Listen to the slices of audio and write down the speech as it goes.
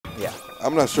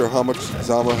I'm not sure how much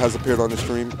Zomba has appeared on the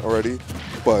stream already,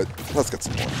 but let's get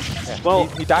some more. Yeah. Well,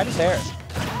 he dyed his hair.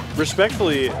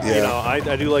 Respectfully, Yeah. you know,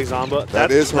 I do like Zomba.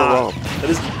 That is her ROM. That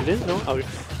is, it is? No? Okay.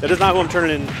 That is not who I'm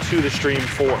turning into the stream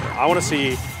for. I want to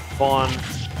see Fawn,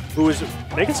 who is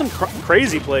making some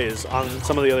crazy plays on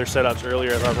some of the other setups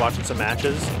earlier as I was watching some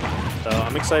matches. So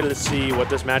I'm excited to see what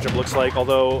this matchup looks like,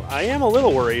 although I am a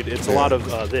little worried it's a lot of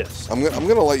this. I'm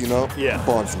gonna let you know, Yeah.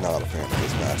 Fawn's not a fan of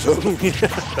this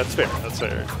matchup. That's fair, that's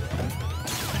fair.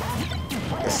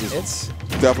 This is It's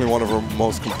definitely one of her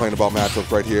most complained about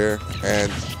matchups right here,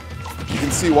 and you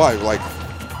can see why. Like,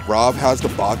 Rob has the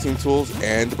boxing tools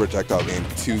and the projectile game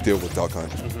to deal with Duck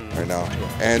Hunt right now.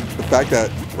 And the fact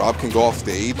that Rob can go off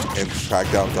stage and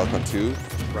track down Duck Hunt too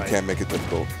can make it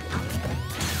difficult.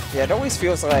 yeah, it always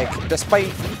feels like,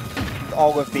 despite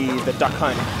all of the Duck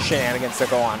Hunt shenanigans that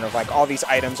go on, of like all these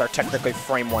items are technically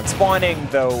frame 1 spawning,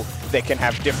 though they can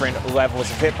have different levels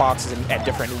of hitboxes and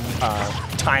different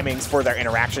timings for their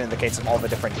interaction in the case of all the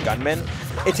different gunmen.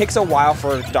 It takes a while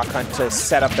for Duck Hunt to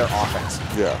set up their offense.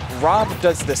 Yeah. Rob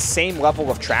does the same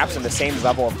level of traps and the same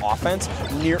level of offense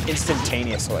near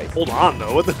instantaneously. Hold on,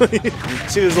 though. What the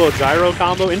see this little gyro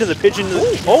combo into the pigeon?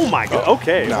 Oh my god.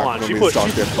 Okay, hold on. She put.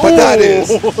 But that is.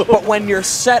 But when you're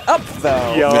set up,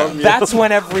 though, Yeah. that's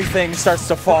when everything starts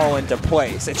to fall into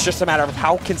place. It's just a matter of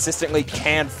how consistently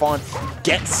can Fawn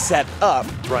get set up.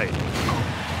 Right.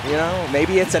 You know,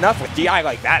 maybe it's enough with DI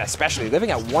like that, especially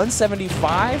living at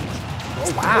 175.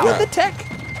 Oh, wow, Yeah. the tech.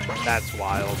 That's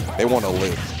wild. They want to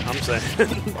live. I'm saying.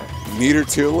 Meter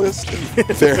tier list,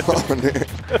 they're on there.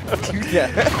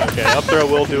 Yeah. Okay, up throw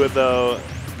will do it though.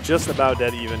 Just about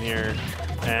dead even here.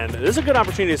 And this is a good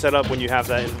opportunity to set up when you have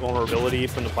that invulnerability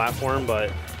from the platform,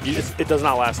 but it does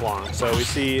not last long. So we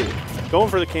see going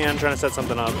for the can, trying to set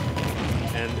something up.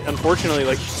 And unfortunately,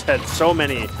 like you said, so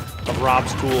many of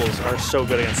Rob's tools are so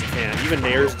good against the can. Even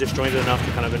Nair's disjointed enough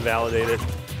to kind of invalidate it.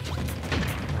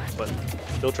 But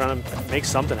still trying to make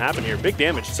something happen here. Big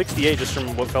damage, 68 just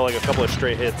from what felt like a couple of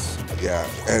straight hits. Yeah,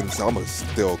 and Zomba's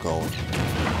still going.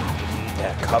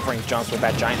 Yeah, covering jumps with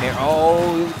that giant Nair.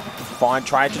 Oh, Fawn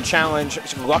tried to challenge.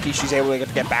 Lucky she's able to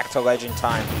get back to ledge in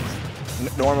time.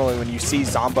 Normally when you see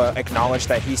Zomba acknowledge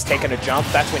that he's taken a jump,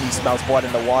 that's when he smells blood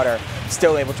in the water.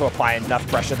 Still able to apply enough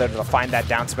pressure there to find that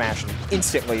down smash and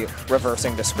instantly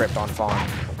reversing the script on Fawn.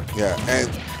 Yeah, and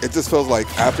it just feels like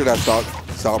after that shot,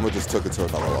 Zomba just took it to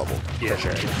another level. Yeah,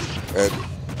 sure. And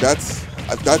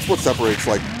that's what separates,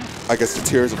 like, I guess, the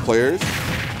tiers of players.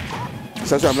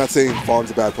 Essentially, I'm not saying Fawn's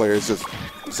a bad player. It's just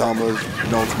Zomba's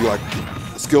known to be, like,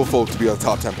 skillful to be a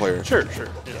top 10 player. Sure, sure.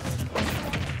 Yeah.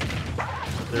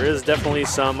 There is definitely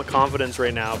some confidence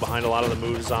right now behind a lot of the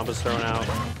moves Zomba's throwing out.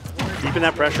 Keeping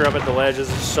that pressure up at the ledge is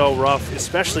so rough,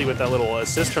 especially with that little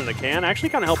assist from the can. Actually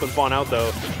kind of helping Fawn out,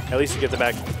 though, at least to get the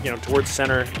back, you know, towards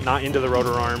center, not into the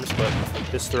rotor arms, but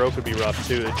this throw could be rough,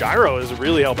 too. The gyro is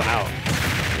really helping out.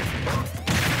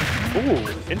 Ooh,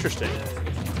 interesting.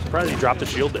 Surprised he dropped the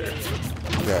shield there.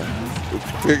 Yeah.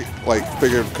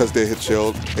 Figured because they hit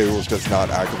shield, it was just not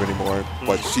active anymore.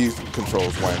 But she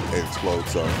controls when it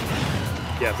explodes, so.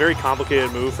 Yeah, very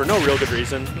complicated move for no real good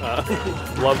reason.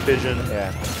 Love vision.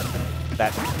 Yeah.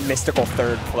 That mystical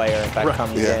third player that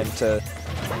comes in to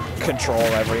control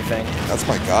everything. That's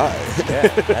my guy. Yeah,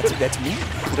 that's me.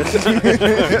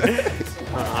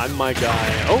 I'm my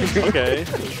guy. Oh, okay.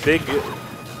 Big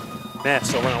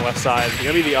mess over on the left side.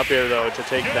 Gonna be the up air though to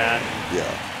take that.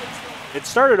 Yeah. It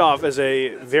started off as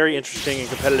a very interesting and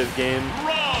competitive game.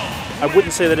 I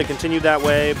wouldn't say that it continued that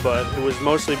way, but it was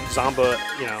mostly Zomba,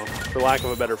 you know, for lack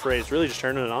of a better phrase, really just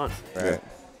turning it on. Right.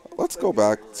 Let's go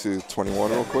back to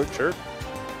 21 real quick. Sure.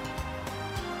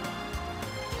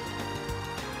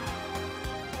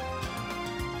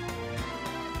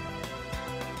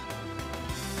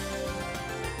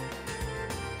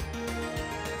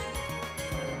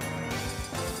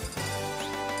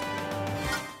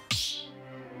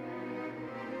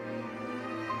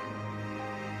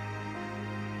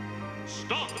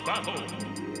 Stop the battle!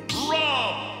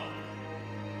 Rob!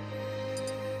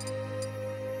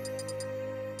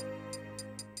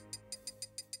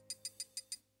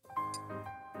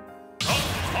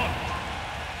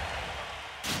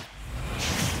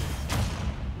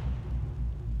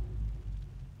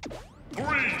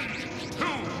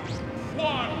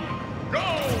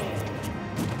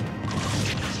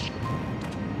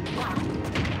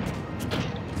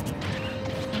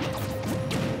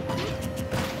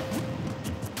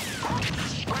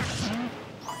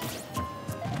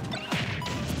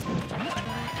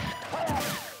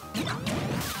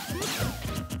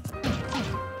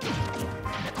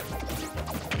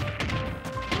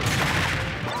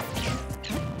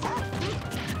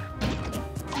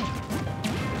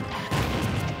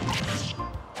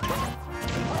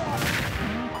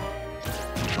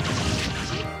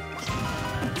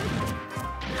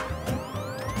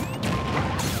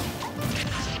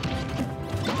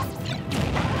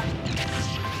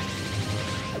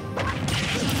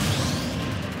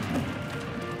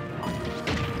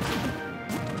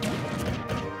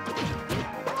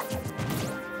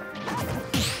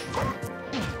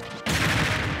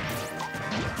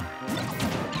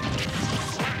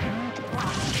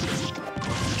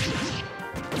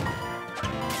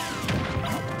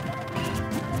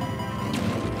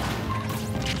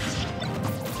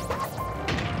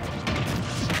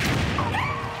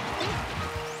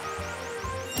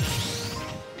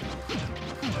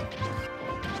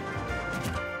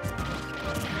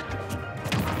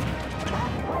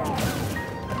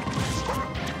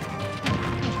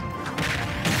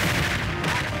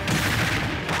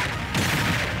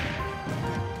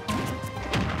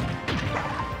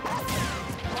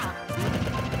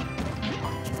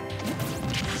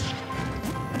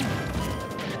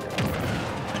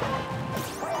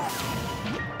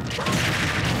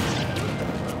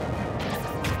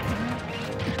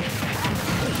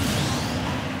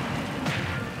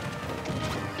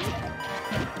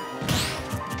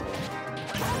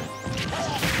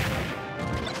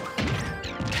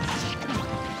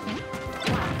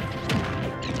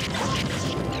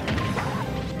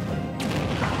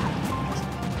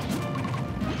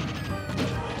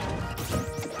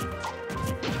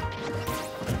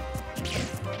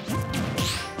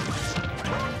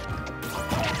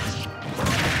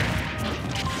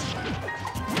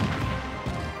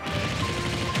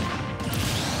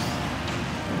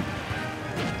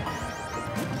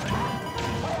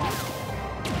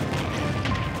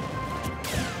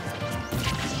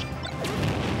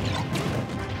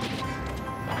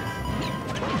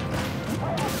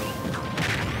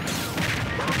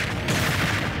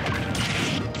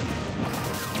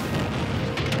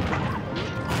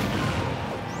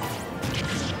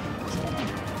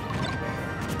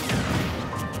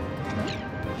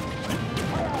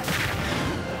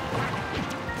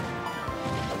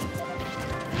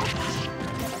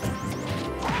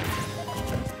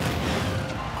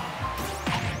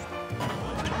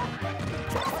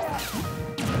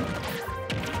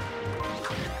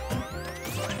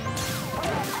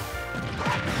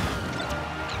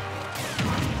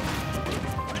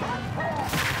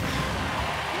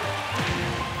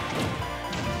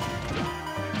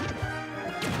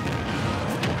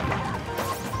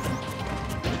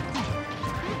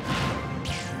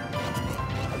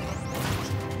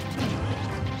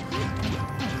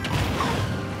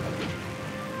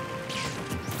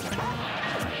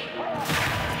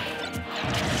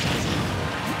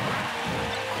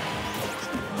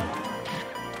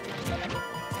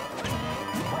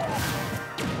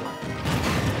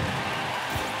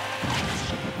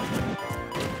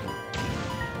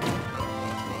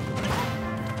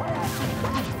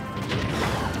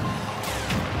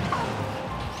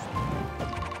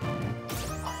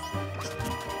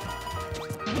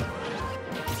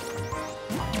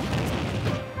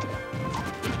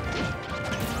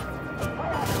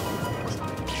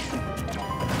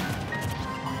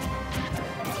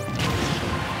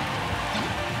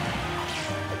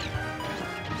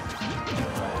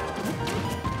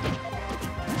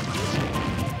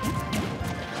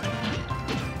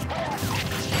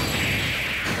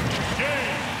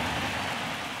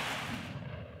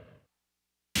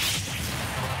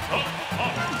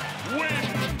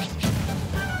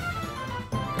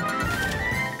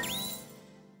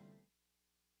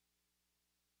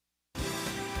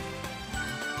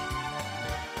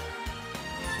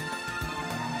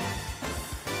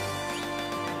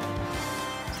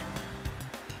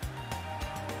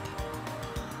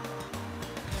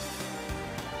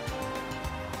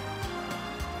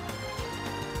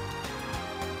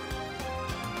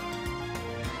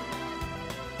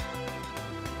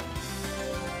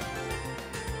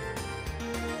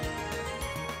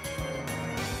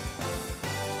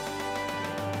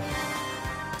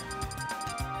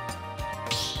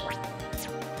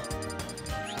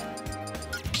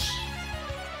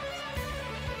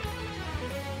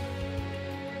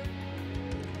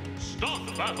 Start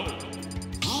the battle.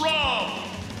 Rob!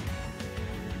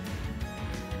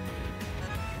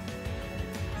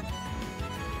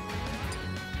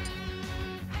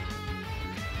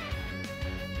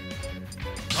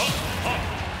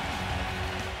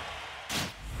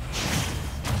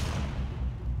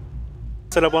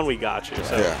 Set up one, we got you.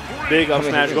 So Yeah. big up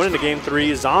smash going into game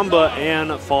 3. Zomba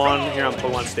and Fawn here on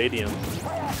Pokemon Stadium.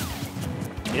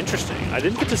 Interesting. I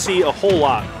didn't get to see a whole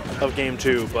lot of game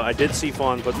 2, but I did see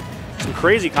Fawn put some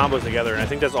crazy combos together, and I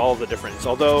think that's all of the difference.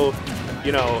 Although,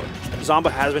 you know,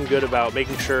 Zomba has been good about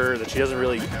making sure that she doesn't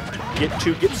really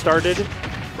get started.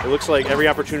 It looks like every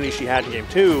opportunity she had in game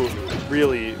 2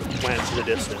 really went to the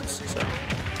distance. So.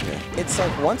 It's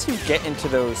like once you get into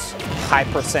those high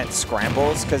percent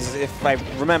scrambles, because if I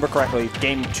remember correctly,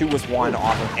 game 2 was won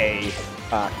off of a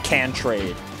can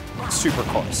trade, super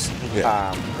close,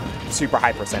 super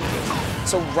high percentages.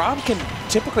 So Rob can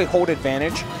typically hold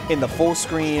advantage in the full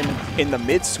screen, in the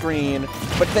mid screen,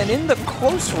 but then in the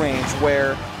close range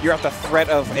where you're at the threat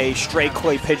of a stray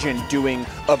clay pigeon doing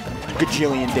a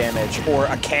gajillion damage or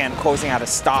a can closing out of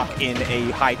stock in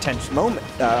a high tense moment,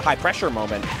 high pressure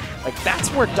moment. Like, that's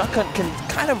where Duck Hunt can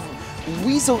kind of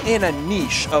weasel in a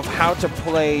niche of how to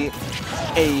play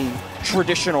a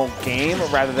traditional game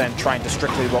rather than trying to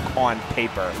strictly look on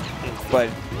paper. But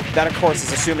that, of course,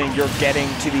 is assuming you're getting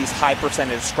to these high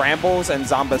percentage scrambles, and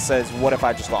Zomba says, what if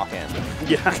I just lock in?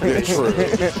 Yeah, True.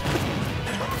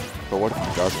 But what if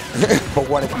he doesn't? But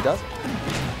what if he doesn't?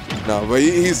 No, but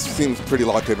he seems pretty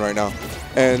locked in right now.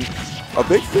 And a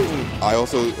big thing I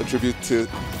also attribute to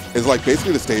is like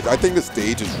basically the stage. I think the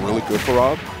stage is really good for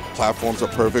Rob. Platforms are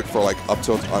perfect for like up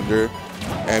tilt under,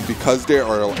 and because they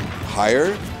are like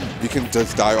higher, you can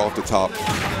just die off the top.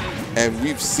 And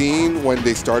we've seen when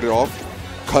they started off,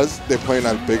 because they're playing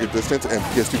at a bigger distance and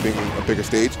PS2 being a bigger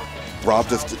stage, Rob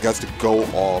just gets to go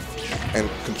off and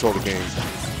control the game.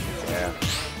 Yeah.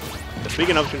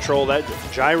 Speaking of control, that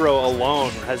gyro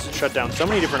alone has shut down so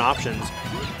many different options.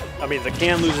 I mean, the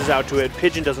can loses out to it,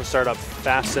 Pigeon doesn't start up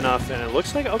fast enough, and it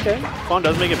looks like, okay, Fawn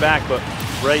does make it back, but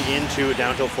right into a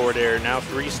down tilt forward air. Now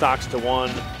 3 stocks to 1,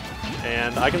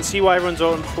 and I can see why everyone's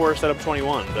voting for setup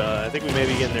 21. I think we may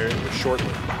be getting there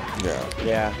shortly.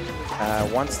 Yeah.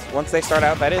 Once they start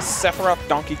out, that is Sephiroth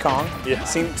Donkey Kong. Yeah.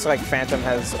 Seems like Phantom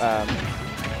has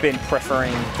been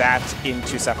preferring that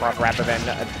into Sephiroth rather than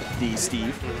the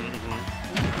Steve.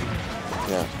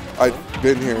 Yeah, I've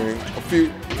been hearing a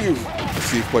few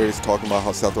Steve players talking about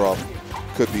how Sephiroth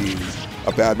could be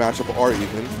a bad matchup or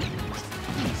even.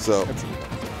 So,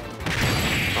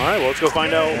 all right, well, let's go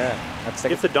find out Yeah,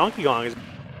 if the Donkey Kong is